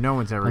 That's not true. No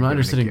one's ever. I'm not given a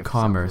interested in gift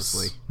commerce,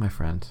 selflessly. my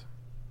friend.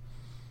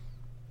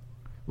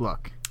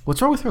 Look,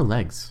 What's wrong with her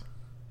legs?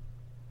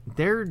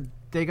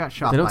 they got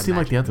shot. They don't by seem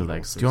like the magic other needles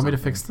legs. or Do you want me to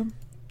something. fix them?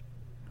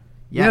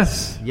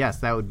 Yes, yes,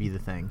 that would be the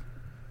thing.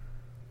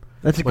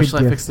 That's a What good should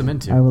gift. I fix them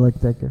into? I would like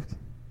that gift.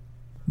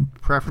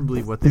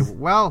 Preferably what they.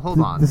 Well, hold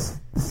on. Could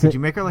Could you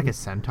make her like a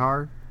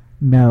centaur?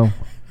 No.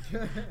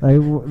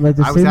 Like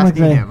the I was same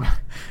legs asking him.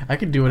 I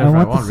can do I whatever I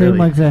want want, the same really.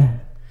 legs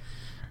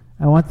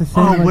I want the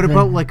same Oh, legs what I-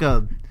 about like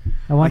a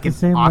I want like the an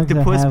same legs I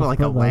octopus, have, but like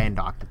a like, land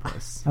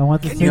octopus? I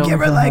want the Can same you give legs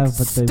her I like have,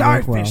 but they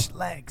work well. starfish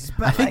legs?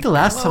 But I think like the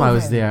last time I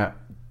was cloven? there,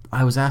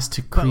 I was asked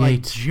to But like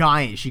create.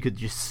 giant, she could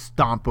just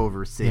stomp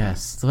over cities.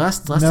 Yes, the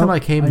last Nope, time I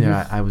came I there,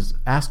 just- I was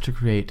asked to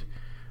create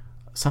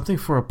something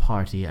for a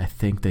party. I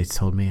think they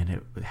told me, and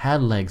it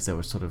had legs that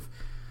were sort of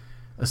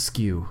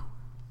askew.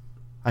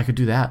 I could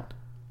do that.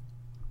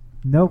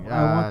 Nope.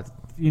 I want.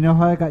 You know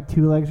how I got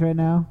two legs right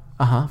now?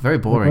 Very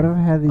boring. what if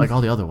I had these- Like all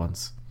the other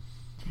ones.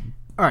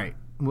 All right.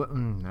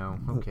 No.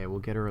 Okay, we'll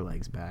get her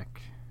legs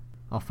back.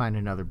 I'll find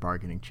another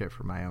bargaining chip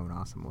for my own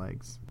awesome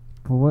legs.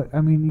 But what?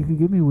 I mean, you can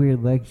give me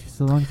weird legs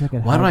so long as I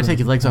can. Why don't I have take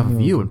them your legs off of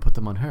anyway. you and put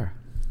them on her?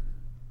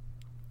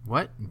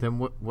 What? Then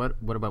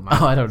what about my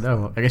Oh, I legs?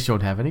 don't know. I guess you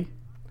won't have any.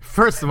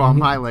 First of all,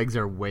 my legs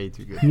are way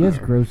too good. He for has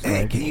her. gross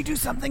Hey, legs. can you do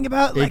something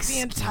about like the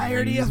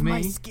entirety of Excuse my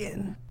me?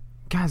 skin?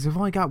 Guys, we've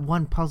only got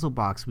one puzzle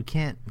box. We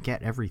can't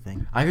get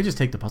everything. I could just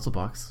take the puzzle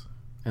box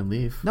and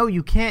leave. No,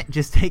 you can't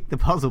just take the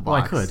puzzle Oh, I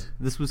box. could.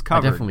 This was I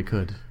covered. definitely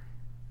could.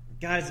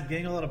 Guys, I'm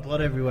getting a lot of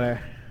blood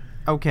everywhere.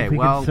 Okay, If we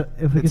well, could,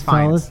 if we it's could solve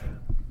fine. this.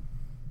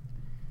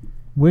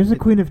 Where's the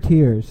Queen of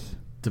Tears?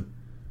 The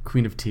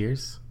Queen of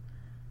Tears?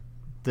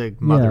 The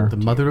mother. Yeah. The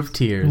Mother of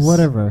Tears.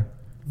 Whatever.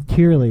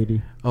 Tear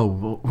lady. Oh,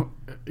 well,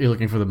 you're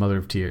looking for the Mother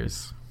of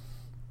Tears.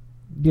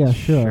 Yeah,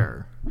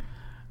 sure.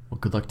 Well,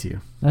 good luck to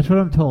you. That's what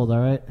I'm told. All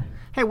right.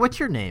 Hey, what's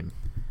your name?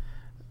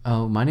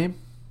 Oh, my name?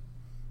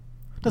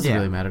 Doesn't Yeah.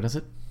 really matter, does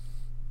it?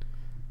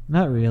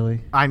 Not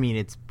really. I mean,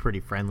 it's pretty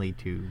friendly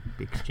to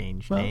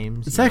exchange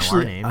names. It's You know our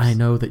actually. names. I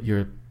know that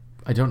you're.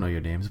 I don't know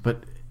your names,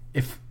 but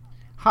if.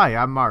 Hi,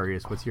 I'm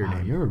Marius. What's your Wow,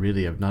 name? you're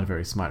really not a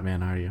very smart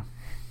man, are you?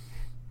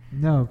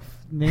 No.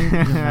 Names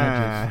are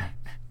magic.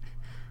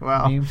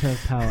 Well, Names have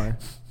power.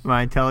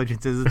 my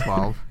intelligence is a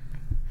 12.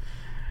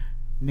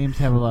 Names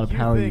have a lot of You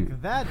power.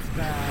 think that's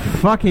bad?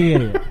 Fucking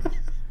idiot.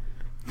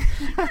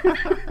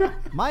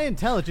 My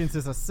intelligence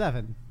is a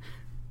 7.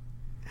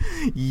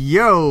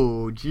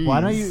 Yo, jeez.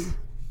 Why don't you?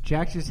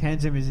 Jack just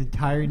hands him his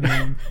entire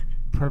name,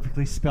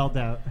 perfectly spelled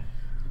out.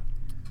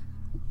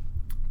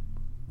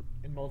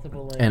 In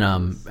multiple layers.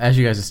 And as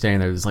you guys are staying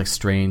there, this like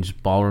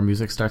strange ballroom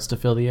music starts to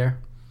fill the air.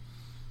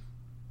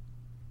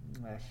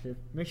 Ah, shit.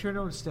 Make sure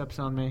no one steps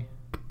on me.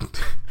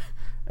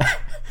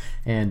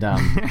 And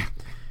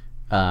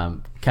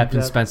Captain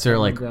Grab- Spencer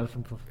like grab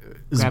some f-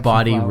 his grab some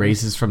body flowers.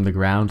 raises from the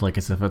ground like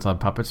as if it's on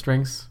puppet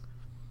strings.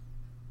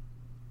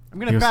 I'm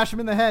gonna He was- bash him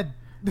in the head.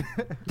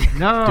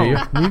 No, Do you?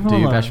 leave him Do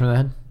you alone. bash him in the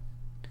head?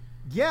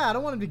 Yeah, I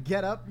don't want him to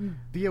get up and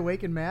be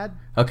awake and mad.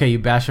 Okay, you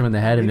bash him in the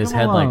head, and Leave his him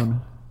head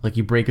alone. like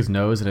you break his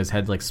nose, and his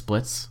head like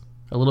splits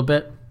a little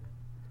bit,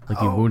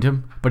 like you wound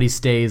him, but he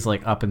stays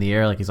like up in the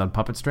air, like he's on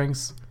puppet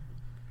strings,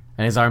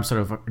 and his arm sort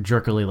of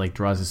jerkily like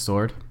draws his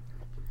sword.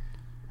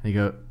 And you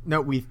go,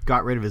 No, we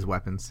got rid of his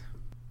weapons.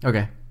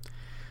 okay.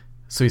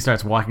 So he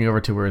starts walking over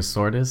to where his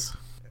sword is.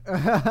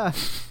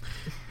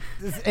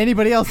 Does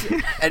anybody else?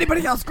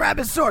 Anybody else grab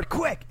his sword,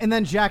 quick! And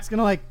then Jack's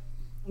gonna like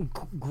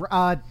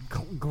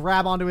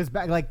grab onto his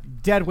back, like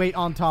dead weight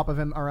on top of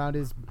him, around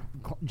his,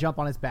 jump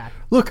on his back.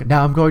 Look,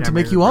 now I'm going to Never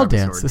make even you all grab a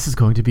dance. sword. This is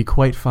going to be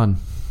quite fun.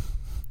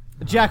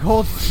 Jack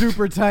holds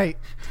super tight.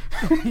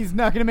 He's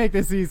not gonna make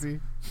this easy.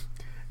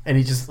 And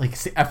he just like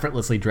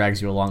effortlessly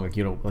drags you along like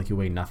you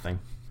weigh nothing.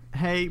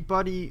 Hey,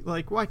 buddy,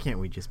 like, why can't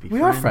we just be We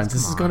friends? are friends.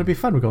 This Come is going to on. be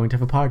fun. We're going to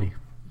have a party.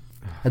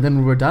 And then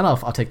when we're done, I'll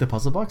take the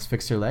puzzle box,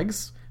 fix your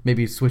legs,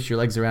 maybe switch your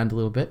legs around a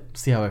little bit,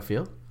 see how I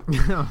feel.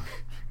 No.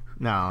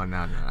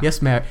 Yes,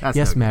 That's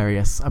yes, no good.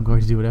 Marius. I'm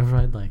going to do whatever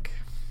I'd like.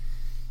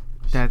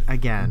 That,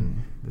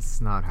 again, this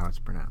is not how it's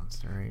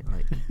pronounced, all right?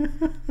 Like,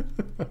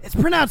 It's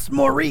pronounced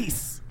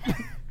Maurice.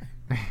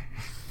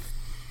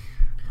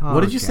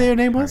 What did you say your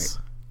name All was?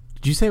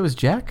 Did you say it was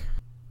Jack?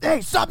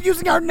 Hey, stop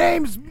using our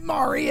names,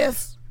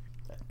 Marius.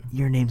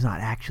 Your name's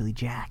not actually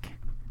Jack.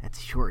 That's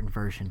a shortened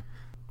version.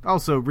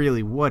 Also,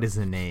 really, what is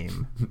a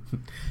name?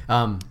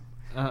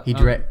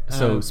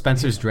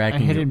 Spencer's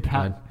dragging a hidden you.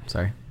 pa-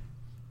 Sorry.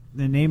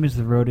 The name is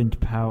the rodent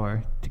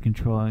power to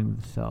controlling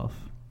the self.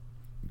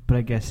 But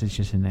I guess it's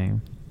just a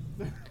name.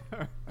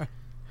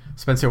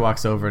 Spencer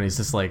walks over and he's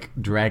just like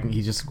dragging.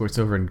 He just squirts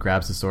over and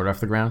grabs the sword off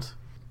the ground.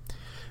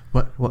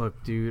 What?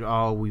 Look, dude,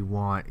 all we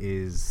want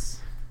is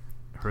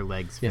her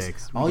legs Yes.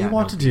 fixed. All We you got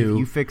want no to beef. do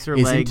You fix her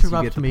is legs, you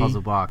interrupt get the me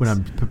puzzle box. when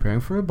I'm preparing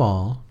for a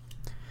ball.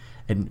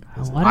 And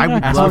Why I did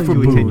would I ask tell love you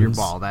to for attend your booze.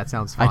 ball. That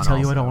sounds fun. I tell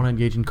you I don't also. want to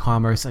engage in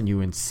commerce, and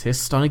you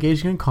insist on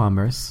engaging in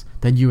commerce.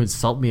 Then you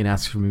insult me and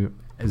ask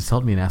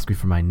me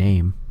for my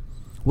name.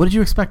 What did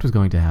you expect was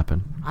going to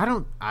happen? I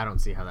don't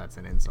see how that's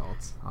an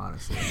insult,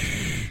 honestly.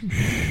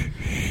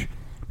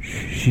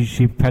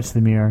 She pets the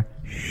mirror.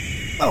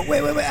 Oh,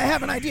 wait. I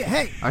have an idea.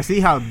 Hey, I see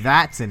how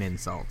that's an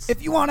insult.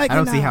 if you want, I I can.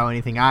 don't see how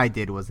anything I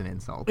did was an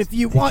insult. If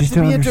you They want just to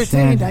be don't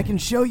entertained, understand. I can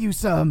show you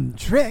some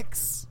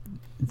tricks.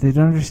 They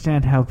don't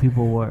understand how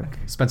people work.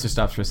 Spencer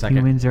stops for a second.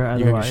 Humans are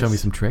You're going to show me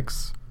otherwise. some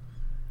tricks?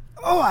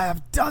 Oh, I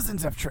have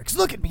dozens of tricks.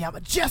 Look at me. I'm a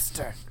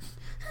jester.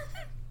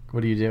 What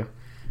do you do?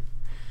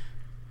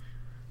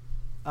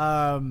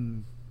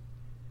 Am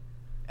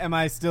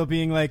I still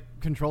being like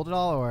controlled at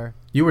all, or?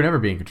 You were never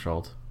being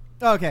controlled.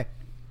 Okay,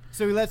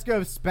 so he lets go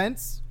of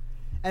Spence,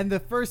 and the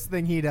first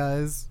thing he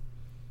does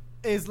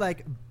is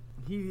like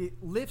he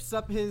lifts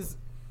up his.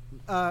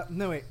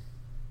 No wait,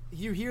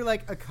 you hear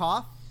like a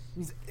cough.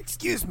 He's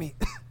Excuse me.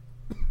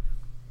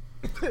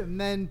 and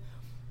then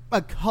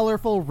a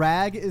colorful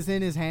rag is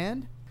in his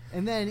hand,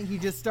 and then he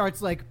just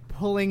starts like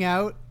pulling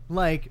out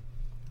like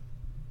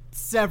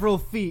several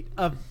feet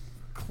of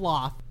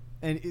cloth.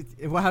 And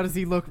how does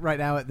he look right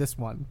now at this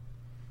one?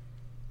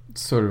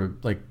 Sort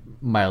of like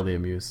mildly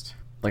amused.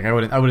 Like I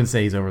wouldn't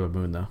say he's over the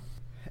moon though.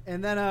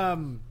 And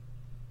then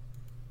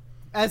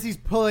as he's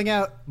pulling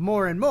out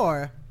more and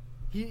more,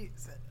 he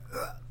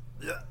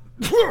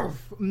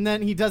and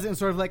then he does it in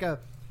sort of like a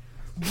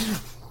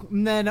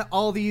and then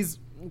all these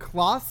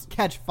cloths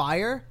catch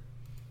fire.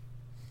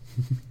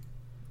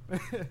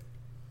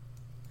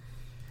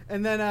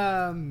 And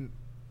then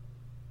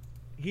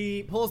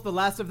he pulls the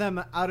last of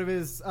them out of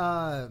his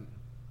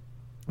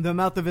the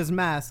mouth of his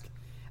mask,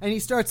 and he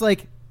starts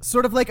like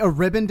sort of like a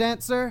ribbon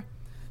dancer,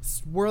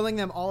 swirling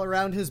them all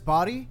around his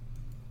body,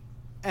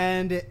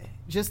 and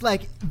just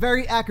like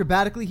very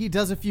acrobatically he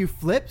does a few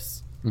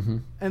flips,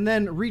 and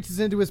then reaches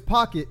into his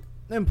pocket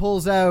and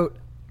pulls out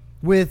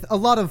with a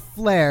lot of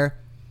flair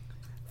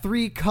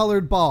 3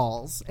 colored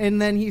balls,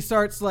 and then he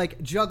starts like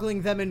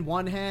juggling them in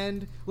one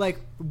hand, like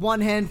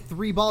one hand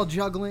 3-ball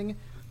juggling,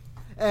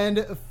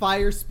 and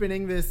fire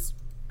spinning this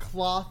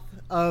cloth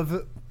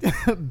of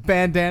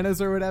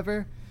bandanas or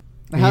whatever.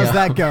 How's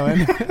Yeah. that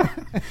going?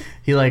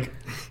 He like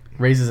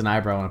raises an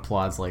eyebrow and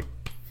applauds like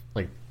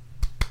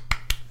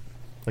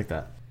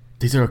that.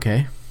 These are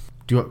okay.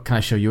 Can I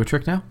show you a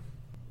trick now?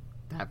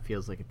 That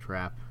feels like a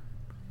trap.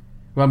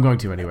 Well, I'm going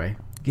to anyway.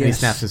 And he Yes.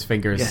 snaps his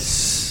fingers.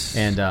 Yes.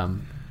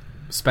 And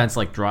Spence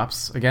like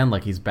drops again,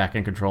 like he's back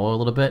in control a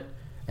little bit,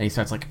 and he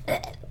starts like,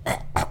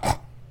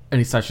 and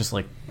he starts just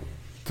like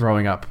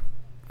throwing up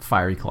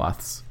fiery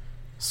cloths,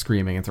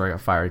 screaming and throwing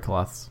up fiery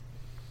cloths.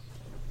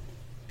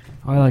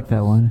 I like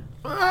that one.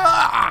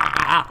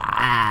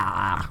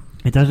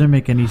 It doesn't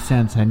make any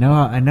sense. I know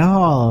how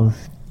all of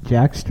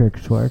Jack's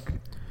tricks work,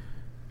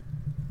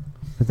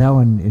 but that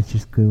one is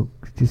just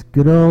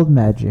good old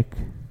magic.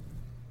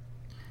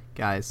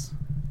 Guys,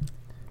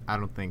 I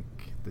don't think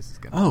this is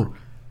going to Oh, work.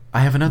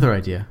 I have another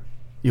idea.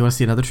 You want to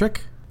see another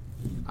trick?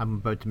 I'm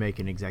about to make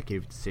an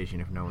executive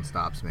decision if no one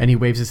stops me. And he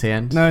waves his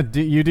hand. No,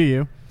 do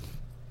you.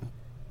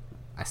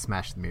 I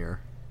smash the mirror.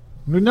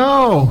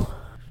 No!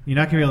 You're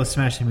not going to be able to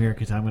smash the mirror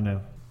because I'm going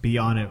to be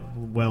on it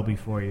well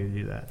before you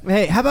do that.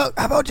 Hey, how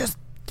about just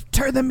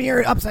turn the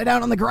mirror upside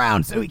down on the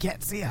ground so he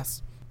can't see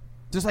us?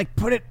 Just like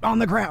put it on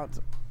the ground.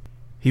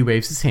 He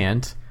waves his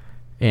hand,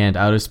 and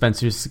out of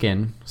Spencer's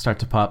skin start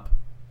to pop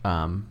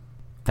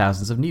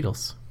thousands of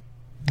needles.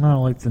 I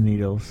don't like the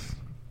needles.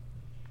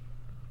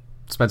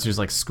 Spencer's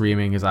like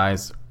screaming, his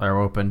eyes are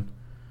open,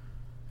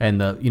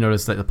 and you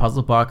notice that the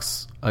puzzle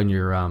box on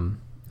your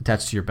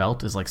attached to your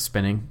belt is like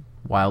spinning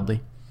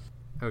wildly,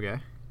 Okay.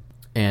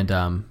 and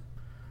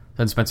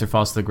then Spencer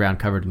falls to the ground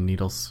covered in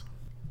needles,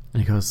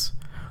 and he goes,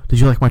 "Did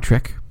you like my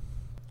trick?"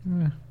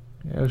 Yeah,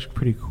 it was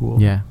pretty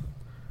cool. Yeah.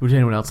 Would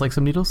anyone else like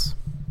some needles?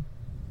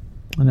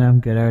 No, I'm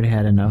good. I already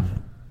had enough.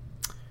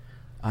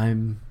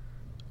 I'm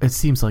It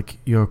seems like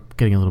you're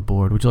getting a little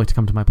bored. Would you like to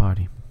come to my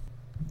party?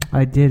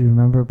 I did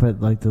remember,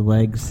 but like the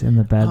legs and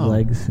the bad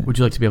legs. Would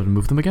you like to be able to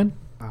move them again?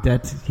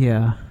 That's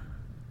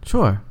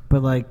Sure.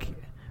 But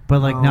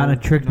not in a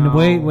trick. no.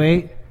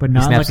 Wait. But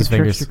not snaps like a his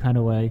fingers. trickster kind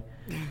of way.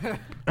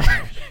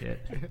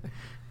 Shit.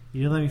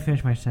 You didn't let me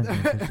finish my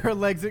sentence. Her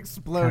legs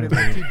explode and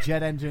like 2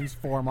 jet engines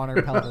form on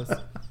her pelvis.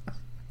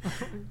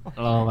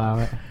 I'll allow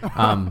it.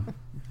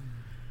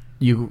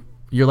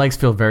 Your legs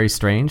feel very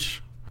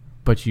strange,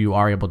 but you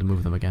are able to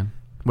move them again.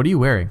 What are you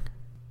wearing?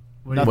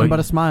 Nothing but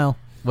a smile.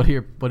 What are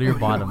your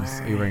bottoms?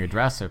 Are you wearing a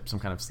dress or some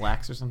kind of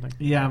slacks or something?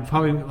 Yeah, I'm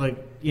probably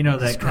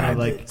that kind of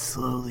like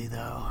slowly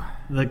though.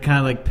 the kind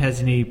of like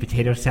peasant-y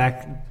potato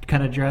sack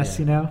kind of dress,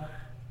 What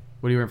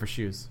are you wearing for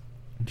shoes?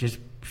 Just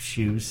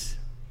shoes.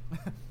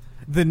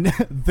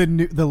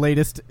 The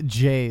latest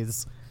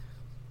J's.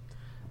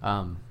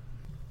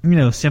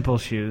 Simple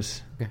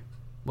shoes. Okay.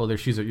 Well, your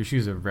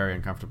shoes are very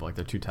uncomfortable. Like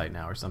they're too tight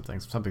now or something.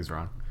 Something's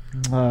wrong.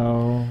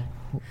 Oh.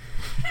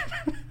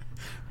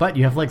 But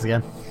you have legs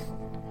again.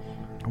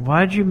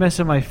 Why'd you mess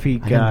up my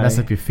feet, I guy? didn't mess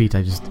up your feet.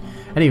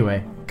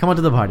 Anyway, come on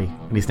to the party.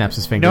 And he snaps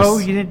his fingers. No,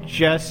 you didn't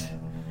just...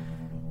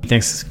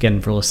 Thanks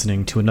again for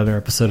listening to another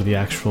episode of the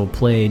Actual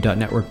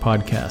Play.network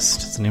podcast.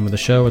 It's the name of the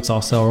show. It's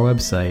also our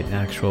website,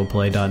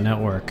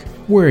 actualplay.network,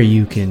 where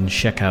you can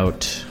check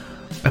out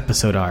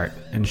episode art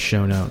and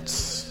show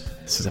notes.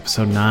 This is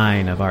episode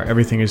 9 of our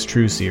Everything is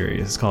True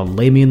series. It's called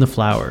Lay Me in the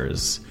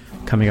Flowers.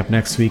 Coming up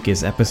next week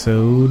is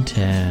episode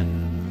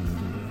 10.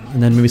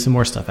 And then maybe some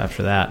more stuff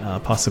after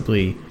that.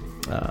 Possibly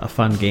a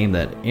fun game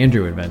that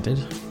Andrew invented,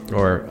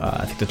 or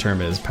I think the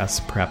term is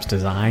perhaps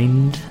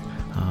designed.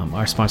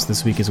 Our sponsor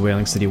this week is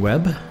Whaling City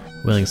Web,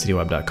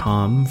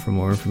 whalingcityweb.com for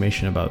more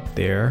information about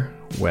their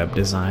web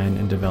design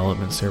and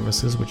development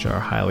services, which are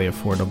highly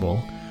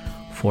affordable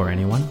for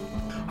anyone.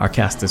 Our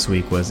cast this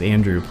week was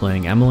Andrew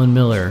playing Emmeline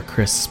Miller,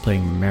 Chris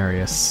playing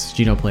Marius,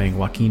 Gino playing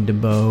Joaquin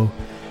DeBeau,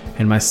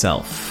 and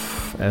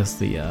myself as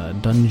the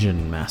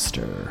Dungeon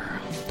Master.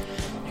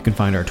 You can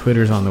find our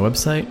Twitters on the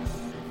website.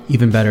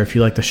 Even better, if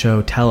you like the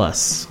show, tell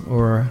us,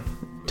 or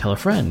tell a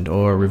friend,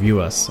 or review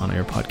us on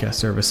your podcast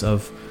service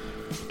of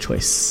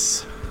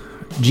choice.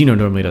 Gino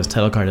normally does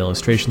title card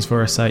illustrations for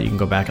our site. You can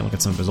go back and look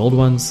at some of his old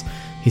ones.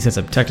 He sets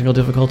up technical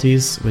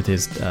difficulties with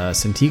his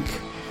Cintiq.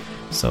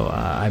 So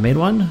I made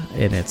one,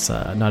 and it's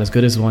not as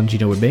good as one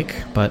Gino would make,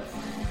 but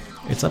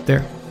it's up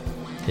there.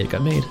 It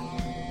got made.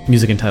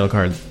 Music and title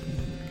card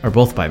are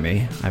both by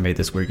me. I made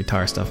this weird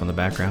guitar stuff on the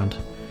background,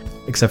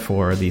 except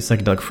for the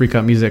psychedelic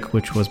freakout music,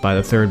 which was by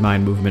the Third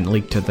Mind Movement,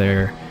 linked to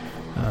their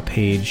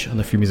page on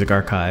the Free Music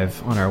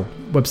Archive on our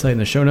website in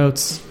the show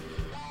notes.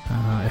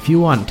 If you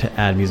want to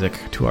add music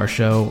to our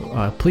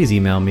show, please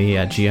email me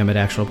at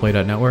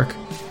gm@actualplay.network.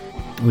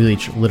 We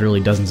reach literally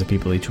dozens of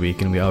people each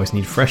week, and we always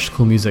need fresh,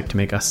 cool music to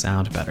make us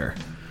sound better.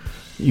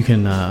 You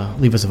can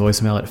leave us a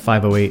voicemail at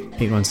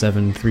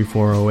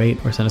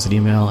 508-817-3408 or send us an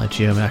email at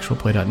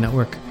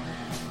gm@actualplay.network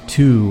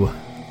to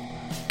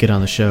get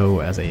on the show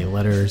as a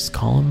letters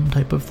column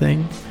type of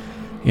thing.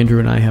 Andrew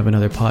and I have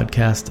another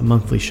podcast, a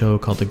monthly show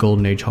called the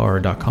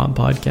GoldenAgeHorror.com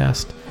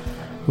podcast,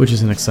 which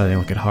is an exciting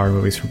look at horror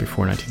movies from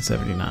before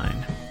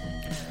 1979.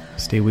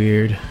 Stay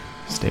weird,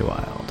 stay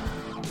wild.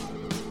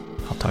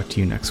 I'll talk to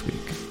you next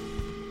week.